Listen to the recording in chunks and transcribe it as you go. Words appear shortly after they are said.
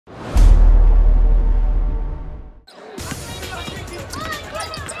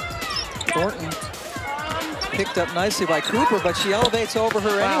Thornton picked up nicely by Cooper, but she elevates over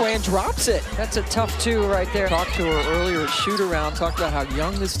her anyway and drops it. That's a tough two right there. Talked to her earlier at shoot-around, talked about how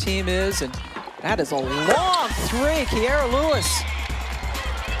young this team is, and that is a long three. Kiera Lewis.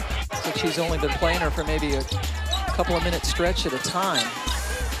 Looks like she's only been playing her for maybe a couple of minute stretch at a time.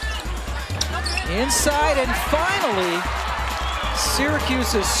 Inside, and finally,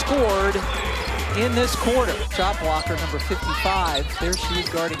 Syracuse has scored in this quarter. Shot blocker number 55. There she is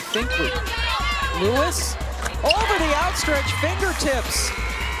guarding Finkley. Lewis over the outstretched fingertips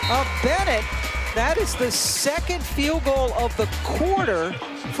of Bennett. That is the second field goal of the quarter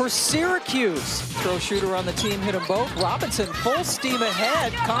for Syracuse. Throw shooter on the team hit them both. Robinson full steam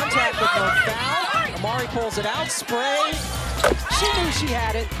ahead. Contact with no foul. Amari pulls it out. Spray. She knew she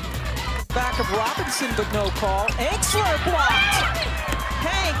had it. Back of Robinson, but no call. Ainksler blocked.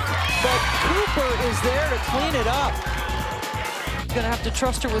 Hank, but Cooper is there to clean it up. Gonna have to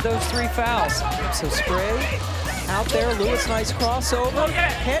trust her with those 3 fouls. So Spray out there. Lewis, nice crossover.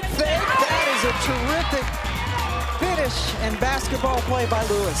 Head fake. That is a terrific finish and basketball play by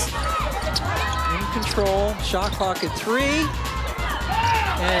Lewis. In control. Shot clock at 3.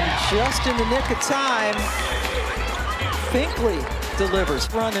 And just in the nick of time, Finkley delivers.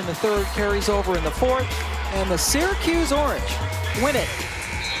 Run in the third, carries over in the fourth, and the Syracuse Orange win it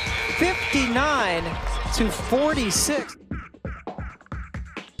 59-46.